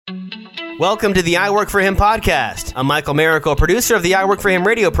Welcome to the I Work For Him podcast. I'm Michael Miracle, producer of the I Work For Him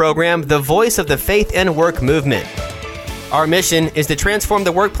radio program, the voice of the faith and work movement. Our mission is to transform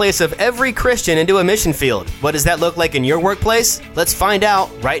the workplace of every Christian into a mission field. What does that look like in your workplace? Let's find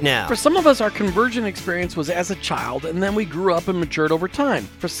out right now. For some of us, our conversion experience was as a child, and then we grew up and matured over time.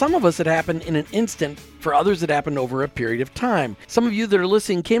 For some of us, it happened in an instant. For others, it happened over a period of time. Some of you that are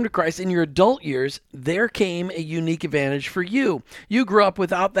listening came to Christ in your adult years. There came a unique advantage for you. You grew up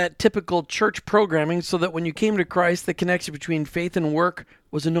without that typical church programming, so that when you came to Christ, the connection between faith and work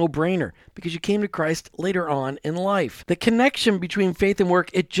was a no-brainer because you came to Christ later on in life. The connection between faith and work,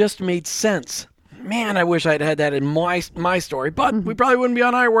 it just made sense. Man, I wish I'd had that in my story, but we probably wouldn't be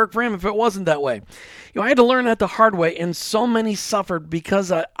on I Work For Him if it wasn't that way. I had to learn that the hard way, and so many suffered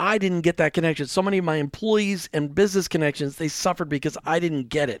because I didn't get that connection. So many of my employees and business connections, they suffered because I didn't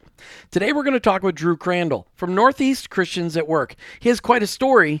get it. Today, we're going to talk with Drew Crandall from Northeast Christians at Work. He has quite a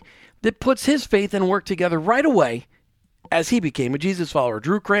story that puts his faith and work together right away as he became a Jesus follower.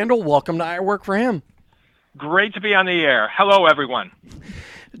 Drew Crandall, welcome to I Work For Him. Great to be on the air. Hello, everyone.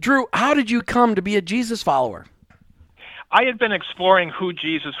 Drew, how did you come to be a Jesus follower? I had been exploring who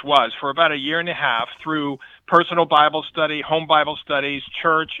Jesus was for about a year and a half through personal Bible study, home Bible studies,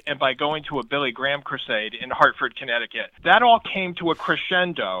 church, and by going to a Billy Graham crusade in Hartford, Connecticut. That all came to a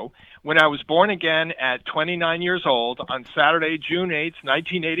crescendo when I was born again at 29 years old on Saturday, June 8th,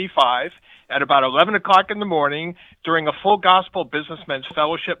 1985, at about 11 o'clock in the morning during a full gospel businessmen's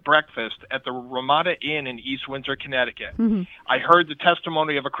fellowship breakfast at the Ramada Inn in East Windsor, Connecticut. I heard the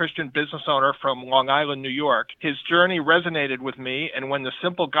testimony of a Christian business owner from Long Island, New York. His journey resonated with me, and when the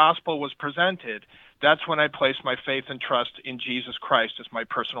simple gospel was presented, that's when I placed my faith and trust in Jesus Christ as my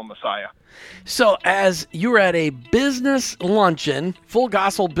personal Messiah. So as you were at a business luncheon, full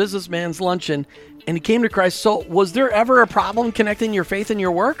gospel businessman's luncheon, and you came to Christ, so was there ever a problem connecting your faith and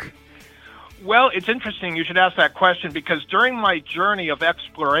your work? Well, it's interesting you should ask that question because during my journey of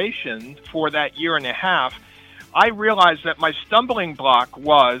exploration for that year and a half, I realized that my stumbling block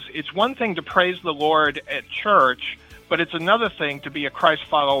was it's one thing to praise the Lord at church, but it's another thing to be a Christ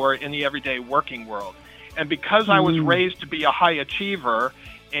follower in the everyday working world. And because I was raised to be a high achiever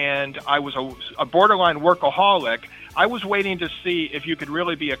and I was a borderline workaholic, I was waiting to see if you could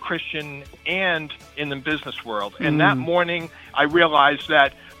really be a Christian and in the business world. And that morning, I realized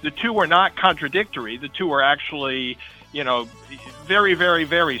that the two were not contradictory. The two were actually, very, very,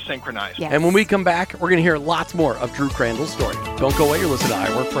 very synchronized. Yes. And when we come back, we're going to hear lots more of Drew Crandall's story. Don't go away. You're listening to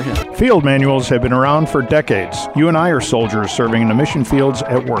I Work For Him. Field manuals have been around for decades. You and I are soldiers serving in the mission fields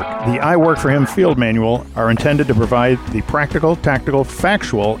at work. The I Work For Him field manual are intended to provide the practical, tactical,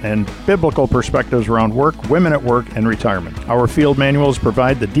 factual, and biblical perspectives around work, women at work, and retirement. Our field manuals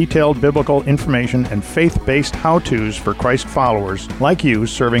provide the detailed biblical information and faith-based how-tos for Christ followers like you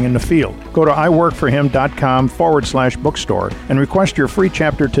serving in the field. Go to iworkforhim.com/bookstore and request your free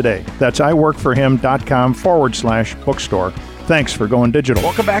chapter today. That's iworkforhim.com/bookstore. Thanks for going digital.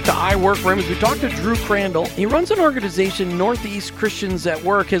 Welcome back to I Work For Him as we talk to Drew Crandall. He runs an organization, Northeast Christians at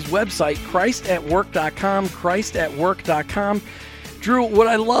Work. His website, christatwork.com, christatwork.com. Drew, what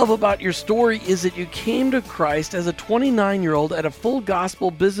I love about your story is that you came to Christ as a 29-year-old at a full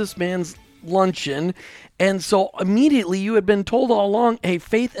gospel businessman's luncheon. And so immediately you had been told all along, hey,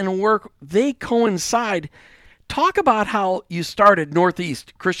 faith and work, they coincide. Talk about how you started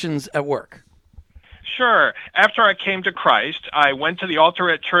Northeast Christians at Work. Sure. After I came to Christ, I went to the altar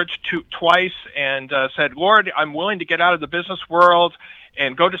at church twice and said, Lord, I'm willing to get out of the business world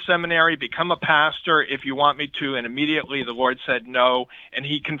and go to seminary, become a pastor if you want me to. And immediately the Lord said no, and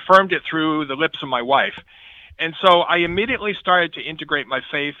he confirmed it through the lips of my wife. And so I immediately started to integrate my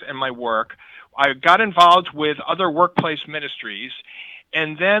faith and my work. I got involved with other workplace ministries,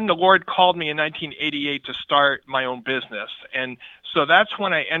 and then the Lord called me in 1988 to start my own business. And so that's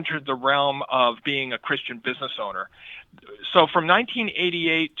when I entered the realm of being a Christian business owner. So from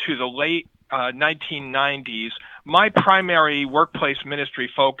 1988 to the late 1990s, my primary workplace ministry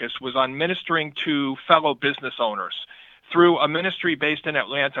focus was on ministering to fellow business owners through a ministry based in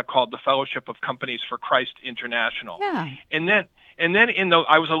Atlanta called the Fellowship of Companies for Christ International. Yeah. And then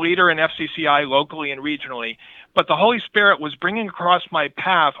I was a leader in FCCI locally and regionally, but the Holy Spirit was bringing across my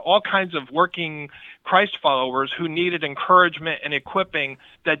path all kinds of working Christ followers who needed encouragement and equipping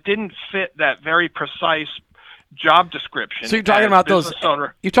that didn't fit that very precise job description. So you're talking about those.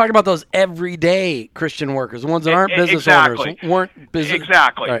 You're talking about those everyday Christian workers, the ones that aren't business owners, weren't business.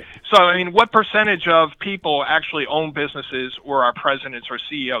 Exactly. Right. So I mean, what percentage of people actually own businesses or are presidents or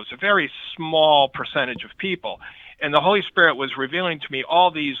CEOs? A very small percentage of people. And the Holy Spirit was revealing to me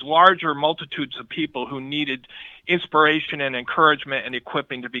all these larger multitudes of people who needed inspiration and encouragement and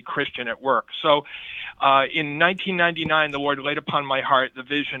equipping to be Christian at work. So in 1999, the Lord laid upon my heart the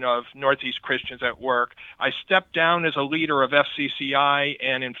vision of Northeast Christians at Work. I stepped down as a leader of FCCI,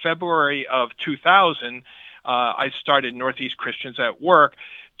 and in February of 2000, I started Northeast Christians at Work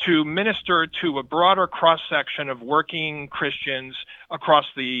to minister to a broader cross-section of working Christians across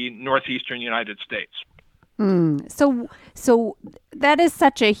the northeastern United States. So that is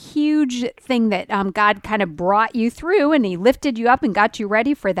such a huge thing that God kind of brought you through, and he lifted you up and got you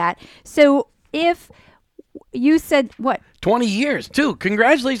ready for that. So if you said, what? 20 years, too.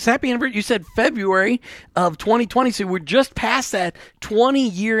 Congratulations. Happy anniversary. You said February of 2020, so we're just past that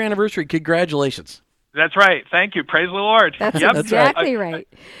 20-year anniversary. Congratulations. That's right. Thank you. Praise the Lord. That's exactly right.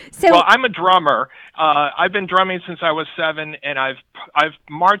 So, well, I'm a drummer. I've been drumming since I was 7, and I've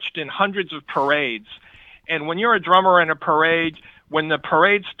marched in hundreds of parades. And when you're a drummer in a parade, when the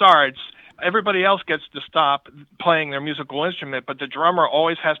parade starts, everybody else gets to stop playing their musical instrument, but the drummer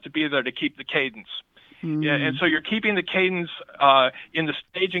always has to be there to keep the cadence. Yeah, and so you're keeping the cadence in the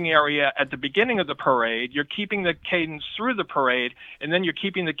staging area at the beginning of the parade, you're keeping the cadence through the parade, and then you're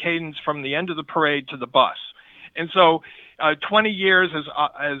keeping the cadence from the end of the parade to the bus. And so 20 years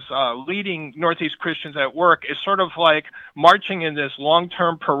as leading Northeast Christians at Work is sort of like marching in this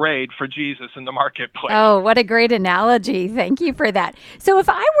long-term parade for Jesus in the marketplace. Oh, what a great analogy. Thank you for that. So if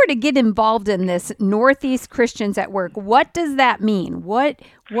I were to get involved in this Northeast Christians at Work, what does that mean? What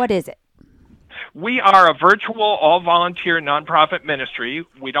is it? We are a virtual, all-volunteer nonprofit ministry.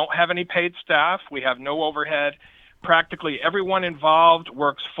 We don't have any paid staff. We have no overhead. Practically everyone involved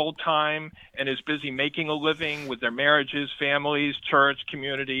works full-time and is busy making a living with their marriages, families, church,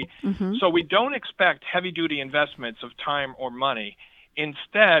 community. Mm-hmm. So we don't expect heavy-duty investments of time or money.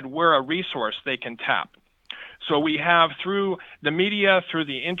 Instead, we're a resource they can tap. So we have, through the media, through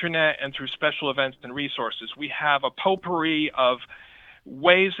the internet, and through special events and resources, we have a potpourri of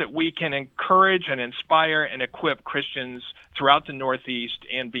ways that we can encourage and inspire and equip Christians throughout the Northeast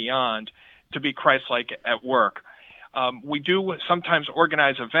and beyond to be Christ-like at work. We do sometimes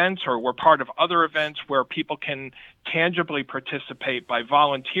organize events, or we're part of other events where people can tangibly participate by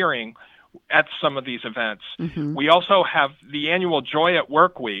volunteering at some of these events. Mm-hmm. We also have the annual Joy at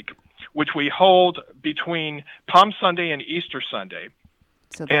Work Week, which we hold between Palm Sunday and Easter Sunday.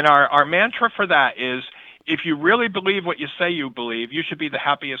 And our mantra for that is, if you really believe what you say you believe, you should be the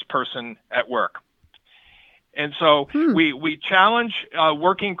happiest person at work. And so we challenge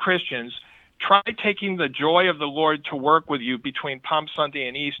working Christians, try taking the joy of the Lord to work with you between Palm Sunday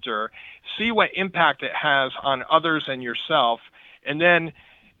and Easter, see what impact it has on others and yourself, and then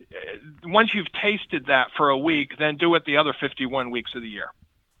once you've tasted that for a week, then do it the other 51 weeks of the year.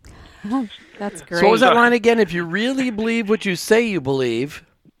 That's great. So what was that line again? If you really believe what you say you believe,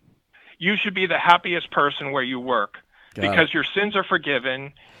 you should be the happiest person where you work because your sins are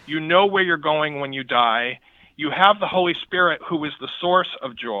forgiven. You know where you're going when you die. You have the Holy Spirit, who is the source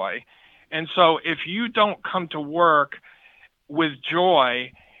of joy. And so if you don't come to work with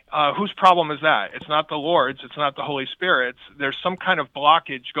joy, whose problem is that? It's not the Lord's. It's not the Holy Spirit's. There's some kind of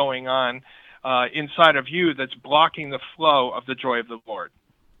blockage going on inside of you that's blocking the flow of the joy of the Lord.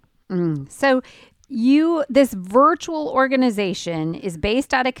 So this virtual organization is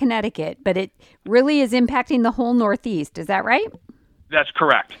based out of Connecticut, but it really is impacting the whole Northeast. Is that right? That's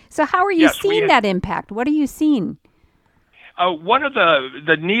correct. So how are you seeing that impact? What are you seeing? One of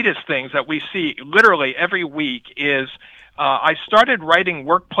the neatest things that we see literally every week is I started writing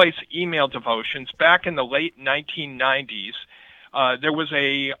workplace email devotions back in the late 1990s. There was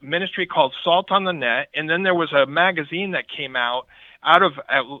a ministry called Salt on the Net, and then there was a magazine that came out of,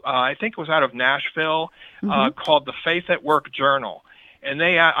 I think it was out of Nashville, called the Faith at Work Journal. And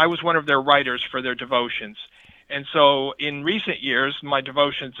I was one of their writers for their devotions. And so in recent years, my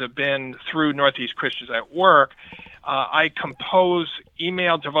devotions have been through Northeast Christians at Work. I compose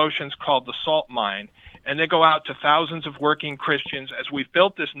email devotions called The Salt Mine, and they go out to thousands of working Christians. As we've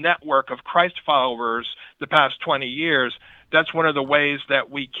built this network of Christ followers the past 20 years, that's one of the ways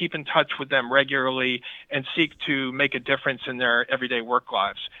that we keep in touch with them regularly and seek to make a difference in their everyday work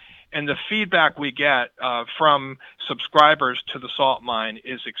lives. And the feedback we get from subscribers to the Salt Mine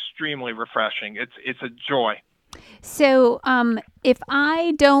is extremely refreshing. It's a joy. So if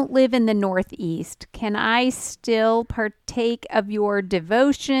I don't live in the Northeast, can I still partake of your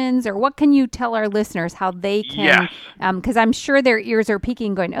devotions, or what can you tell our listeners how they can? Because I'm sure their ears are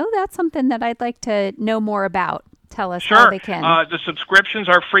peaking going, oh, that's something that I'd like to know more about. tell us Sure. how they can. The subscriptions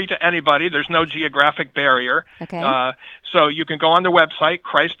are free to anybody. There's no geographic barrier. Okay. So you can go on the website,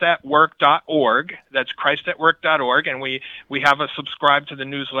 christatwork.org. That's christatwork.org, and we have a subscribe to the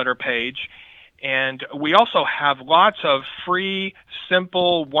newsletter page. And we also have lots of free,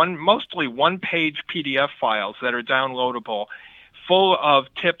 simple, mostly one-page PDF files that are downloadable, full of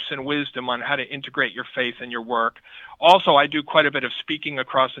tips and wisdom on how to integrate your faith in your work. Also, I do quite a bit of speaking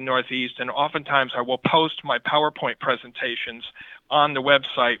across the Northeast, and oftentimes I will post my PowerPoint presentations on the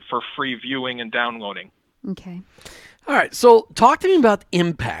website for free viewing and downloading. Okay. All right, so talk to me about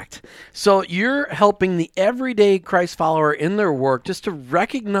impact. So you're helping the everyday Christ follower in their work just to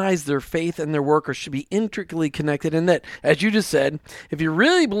recognize their faith and their work should be intricately connected, and that, as you just said, if you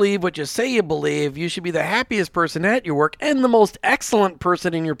really believe what you say you believe, you should be the happiest person at your work and the most excellent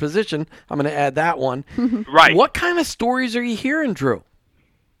person in your position. I'm going to add that one. Right. What kind of stories are you hearing, Drew?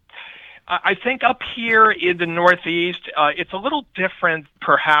 I think up here in the Northeast, it's a little different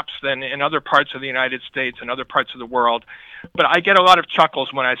perhaps than in other parts of the United States and other parts of the world, but I get a lot of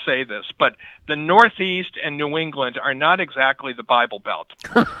chuckles when I say this. But the Northeast and New England are not exactly the Bible Belt.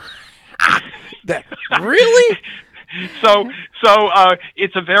 Really? So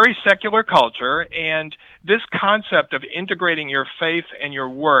it's a very secular culture, and this concept of integrating your faith and your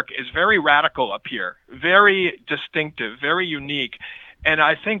work is very radical up here, very distinctive, very unique. And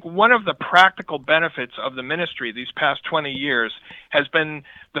I think one of the practical benefits of the ministry these past 20 years has been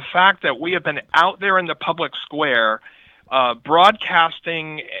the fact that we have been out there in the public square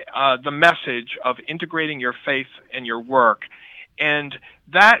broadcasting the message of integrating your faith and your work. And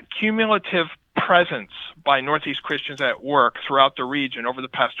that cumulative presence by Northeast Christians at Work throughout the region over the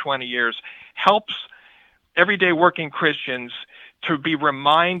past 20 years helps everyday working Christians to be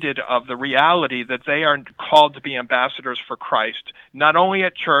reminded of the reality that they are called to be ambassadors for Christ, not only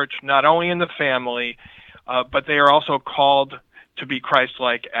at church, not only in the family, but they are also called to be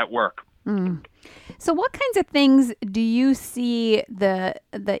Christ-like at work. Mm. So what kinds of things do you see are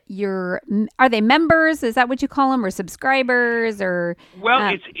they members? Is that what you call them, or subscribers, or?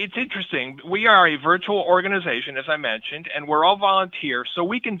 Well, it's interesting. We are a virtual organization, as I mentioned, and we're all volunteer, so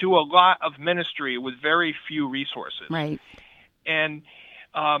we can do a lot of ministry with very few resources. Right. And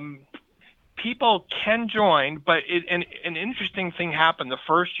people can join, but an interesting thing happened the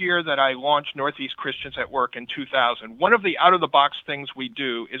first year that I launched Northeast Christians at Work in 2000. One of the out-of-the-box things we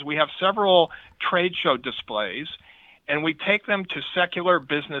do is we have several trade show displays, and we take them to secular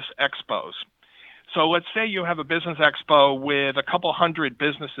business expos. So let's say you have a business expo with a couple hundred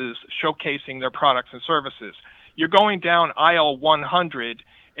businesses showcasing their products and services. You're going down aisle 100,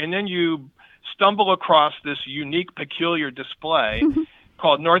 and then you stumble across this unique, peculiar display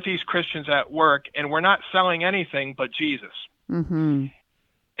called Northeast Christians at Work, and we're not selling anything but Jesus. Mm-hmm.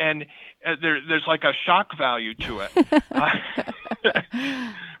 And there's like a shock value to it.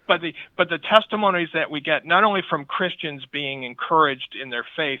 But the testimonies that we get, not only from Christians being encouraged in their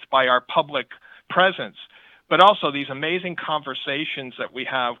faith by our public presence, but also these amazing conversations that we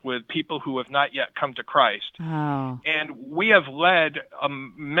have with people who have not yet come to Christ. Oh. And we have led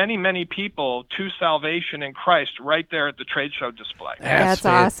many, many people to salvation in Christ right there at the trade show display. That's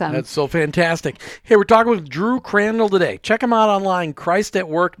awesome. That's so fantastic. Hey, we're talking with Drew Crandall today. Check him out online,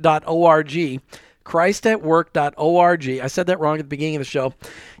 christatwork.org. christatwork.org. I said that wrong at the beginning of the show.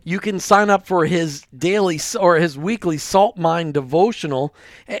 You can sign up for his daily or his weekly Salt Mine devotional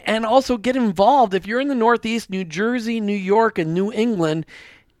and also get involved. If you're in the Northeast, New Jersey, New York, and New England,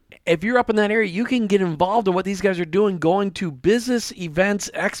 if you're up in that area, you can get involved in what these guys are doing, going to business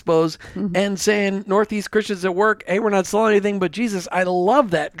events, expos, and saying, Northeast Christians at Work, hey, we're not selling anything but Jesus. I love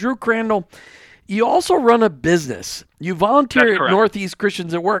that. Drew Crandall, you also run a business. You volunteer at Northeast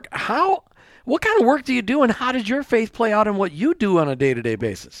Christians at Work. What kind of work do you do, and how does your faith play out in what you do on a day-to-day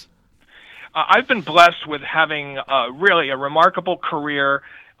basis? I've been blessed with having really a remarkable career.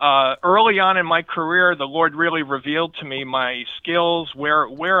 Early on in my career, the Lord really revealed to me my skills,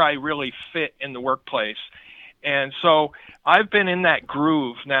 where I really fit in the workplace. And so I've been in that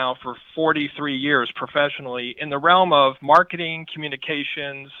groove now for 43 years professionally in the realm of marketing,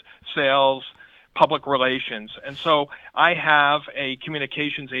 communications, sales, public relations. And so I have a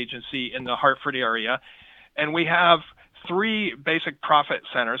communications agency in the Hartford area, and we have three basic profit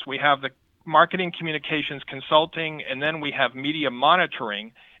centers. We have the marketing, communications, consulting, and then we have media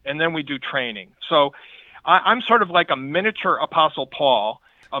monitoring, and then we do training. So I'm sort of like a miniature Apostle Paul,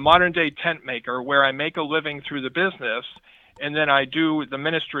 a modern-day tent maker, where I make a living through the business, and then I do the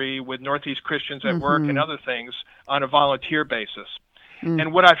ministry with Northeast Christians at Work and other things on a volunteer basis.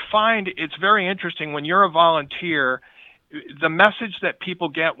 And what I find, it's very interesting, when you're a volunteer, the message that people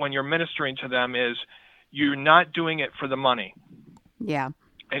get when you're ministering to them is, you're not doing it for the money. Yeah.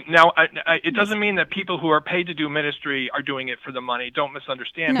 And now, it doesn't mean that people who are paid to do ministry are doing it for the money. Don't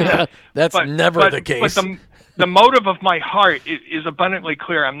misunderstand me. Yeah, that's never the case. But the motive of my heart is abundantly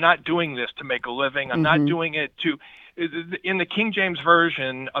clear. I'm not doing this to make a living. I'm not doing it to... In the King James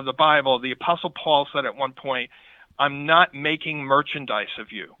Version of the Bible, the Apostle Paul said at one point, I'm not making merchandise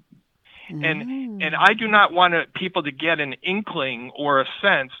of you. And I do not want people to get an inkling or a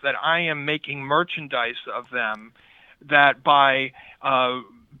sense that I am making merchandise of them, that by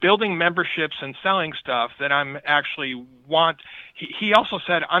building memberships and selling stuff that I'm actually he also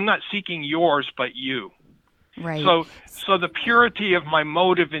said, I'm not seeking yours but you. Right. So the purity of my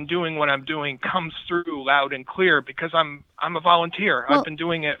motive in doing what I'm doing comes through loud and clear because I'm a volunteer. I've been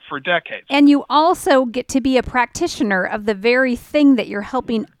doing it for decades. And you also get to be a practitioner of the very thing that you're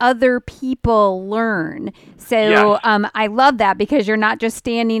helping other people learn. So Yes. I love that because you're not just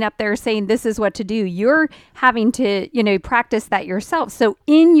standing up there saying this is what to do. You're having to, practice that yourself. So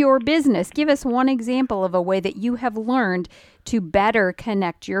in your business, give us one example of a way that you have learned to better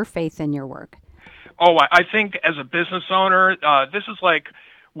connect your faith and your work. Oh, I think as a business owner, this is like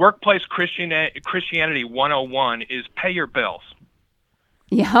workplace Christianity 101 is pay your bills.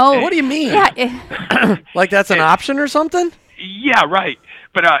 Yeah. What do you mean? Yeah. Like that's an option or something? Yeah, right.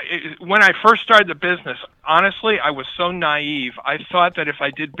 But when I first started the business, honestly, I was so naive. I thought that if I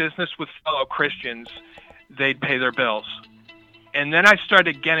did business with fellow Christians, they'd pay their bills. And then I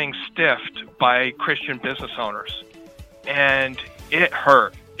started getting stiffed by Christian business owners. And it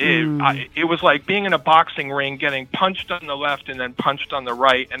hurt. It was like being in a boxing ring, getting punched on the left and then punched on the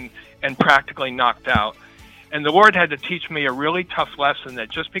right and practically knocked out. And the Lord had to teach me a really tough lesson that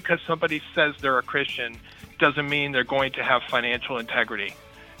just because somebody says they're a Christian doesn't mean they're going to have financial integrity.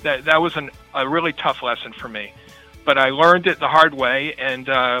 That was a really tough lesson for me. But I learned it the hard way and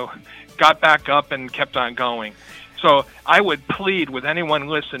got back up and kept on going. So I would plead with anyone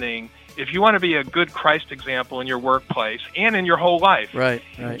listening, if you want to be a good Christ example in your workplace and in your whole life, right.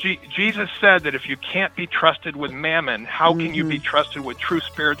 Jesus said that if you can't be trusted with mammon, how can you be trusted with true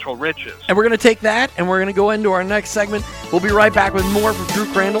spiritual riches? And we're going to take that and we're going to go into our next segment. We'll be right back with more from Drew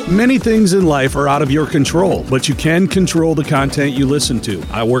Crandall. Many things in life are out of your control, but you can control the content you listen to.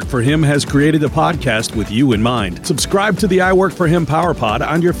 I Work For Him has created a podcast with you in mind. Subscribe to the I Work For Him Power Pod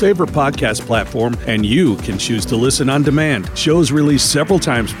on your favorite podcast platform, and you can choose to listen on demand. Shows released several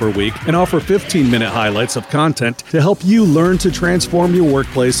times per week and offer 15-minute highlights of content to help you learn to transform your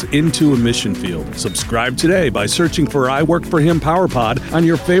workplace into a mission field. Subscribe today by searching for I Work For Him Power Pod on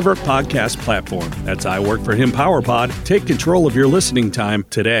your favorite podcast platform. That's I Work For Him Power Pod. Take control of your listening time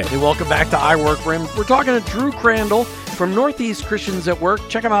today. Hey, welcome back to I Work For Him. We're talking to Drew Crandall from Northeast Christians at Work.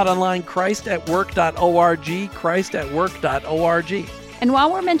 Check him out online, christatwork.org, christatwork.org. And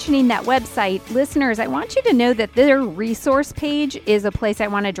while we're mentioning that website, listeners, I want you to know that their resource page is a place I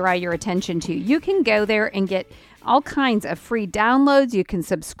want to draw your attention to. You can go there and get all kinds of free downloads. You can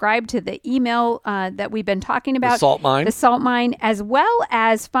subscribe to the email that we've been talking about. The Salt Mine, as well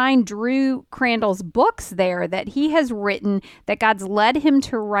as find Drew Crandall's books there that he has written, that God's led him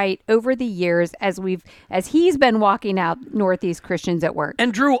to write over the years as he's been walking out Northeast Christians at Work.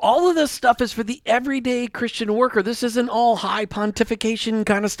 And Drew, all of this stuff is for the everyday Christian worker. This isn't all high pontification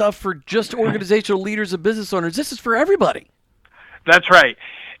kind of stuff for just organizational leaders and business owners. This is for everybody. That's right.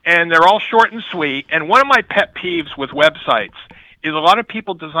 And they're all short and sweet. And one of my pet peeves with websites is a lot of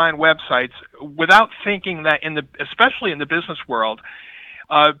people design websites without thinking that, especially in the business world,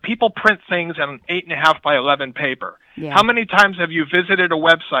 people print things on 8.5 by 11 paper. Yeah. How many times have you visited a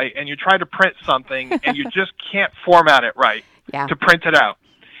website and you try to print something and you just can't format it right to print it out?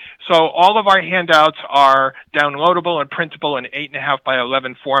 So all of our handouts are downloadable and printable in 8.5 by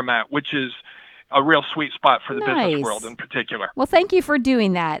 11 format, which is a real sweet spot for the business world in particular. Well, thank you for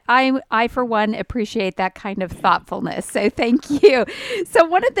doing that. I, for one, appreciate that kind of thoughtfulness. So thank you. So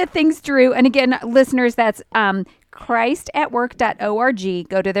one of the things, Drew, and again, listeners, that's christatwork.org.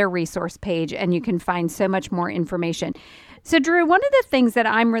 Go to their resource page and you can find so much more information. So, Drew, one of the things that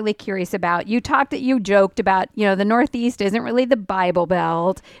I'm really curious about, you joked about, the Northeast isn't really the Bible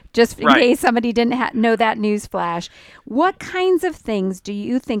Belt, just in case somebody didn't know that news flash. What kinds of things do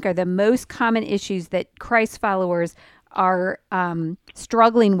you think are the most common issues that Christ followers are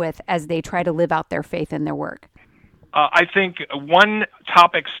struggling with as they try to live out their faith in their work? I think one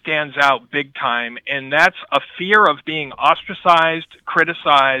topic stands out big time, and that's a fear of being ostracized,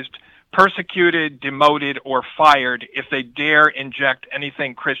 criticized, persecuted, demoted, or fired if they dare inject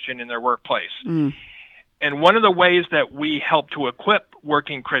anything Christian in their workplace. And one of the ways that we help to equip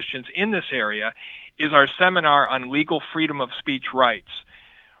working Christians in this area is our seminar on legal freedom of speech rights,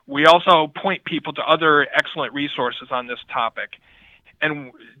 We also point people to other excellent resources on this topic.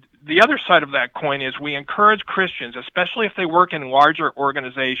 And the other side of that coin is we encourage Christians, especially if they work in larger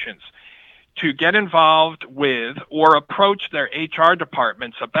organizations, to get involved with or approach their HR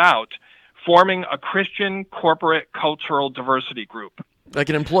departments about forming a Christian corporate cultural diversity group. Like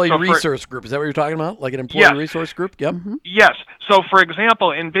an employee resource group. Is that what you're talking about? Like an employee resource group? Yep. Mm-hmm. Yes. So, for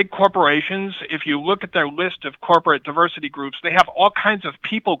example, in big corporations, if you look at their list of corporate diversity groups, they have all kinds of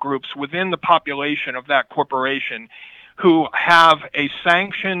people groups within the population of that corporation who have a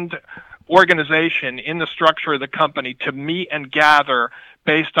sanctioned organization in the structure of the company to meet and gather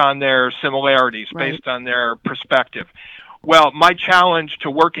based on their similarities, based on their perspective. Well, my challenge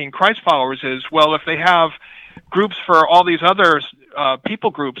to working Christ followers is, well, if they have groups for all these other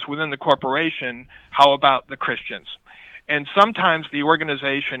people groups within the corporation, how about the Christians? And sometimes the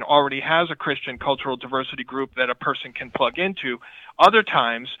organization already has a Christian cultural diversity group that a person can plug into. Other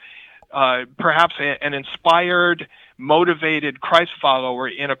times, perhaps an inspired, motivated Christ follower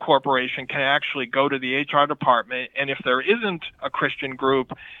in a corporation can actually go to the HR department, and if there isn't a Christian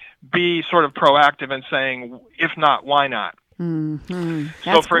group, be sort of proactive in saying, if not, why not? Mm-hmm.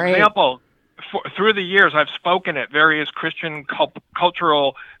 So, for example, through the years, I've spoken at various Christian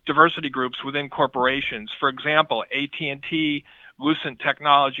cultural diversity groups within corporations. For example, AT&T, Lucent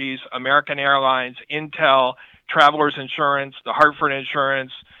Technologies, American Airlines, Intel, Travelers Insurance, the Hartford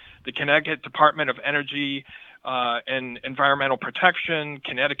Insurance, the Connecticut Department of Energy and Environmental Protection,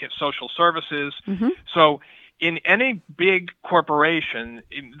 Connecticut Social Services. Mm-hmm. So in any big corporation,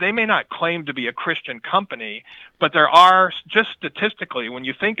 they may not claim to be a Christian company, but there are, just statistically, when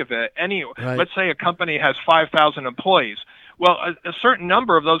you think of it, let's say a company has 5,000 employees. Well, a certain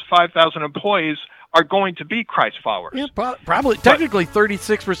number of those 5,000 employees are going to be Christ followers. Yeah, probably. Technically,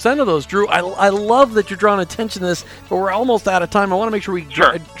 36% of those, Drew. I love that you're drawing attention to this, but we're almost out of time. I want to make sure we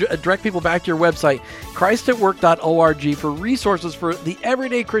direct people back to your website, christatwork.org, for resources for the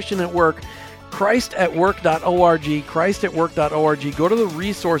everyday Christian at work. christatwork.org, christatwork.org. Go to the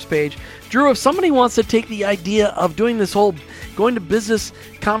resource page. Drew, if somebody wants to take the idea of doing this whole going to business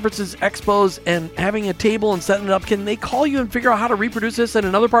conferences, expos, and having a table and setting it up, can they call you and figure out how to reproduce this in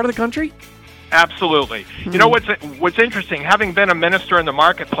another part of the country? Absolutely. You know what's interesting, having been a minister in the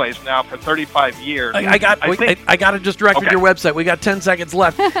marketplace now for 35 years. I got to just direct you to your website. We got 10 seconds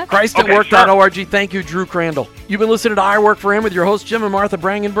left. christatwork.org. Thank you, Drew Crandall. You've been listening to I Work for Him with your hosts, Jim and Martha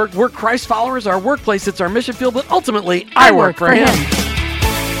Brangenberg. We're Christ followers, our workplace, it's our mission field, but ultimately, I work for Him.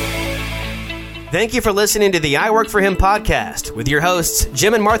 Thank you for listening to the I Work for Him podcast with your hosts,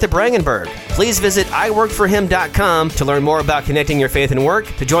 Jim and Martha Brangenberg. Please visit iworkforhim.com to learn more about connecting your faith and work,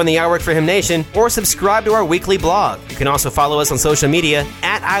 to join the I Work for Him Nation, or subscribe to our weekly blog. You can also follow us on social media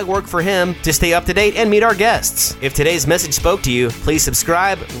at I Work for Him to stay up to date and meet our guests. If today's message spoke to you, please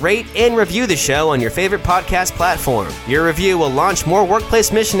subscribe, rate, and review the show on your favorite podcast platform. Your review will launch more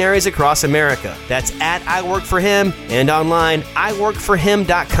workplace missionaries across America. That's at I Work for Him and online,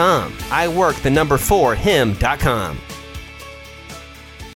 iworkforhim.com. I work the number 4him.com.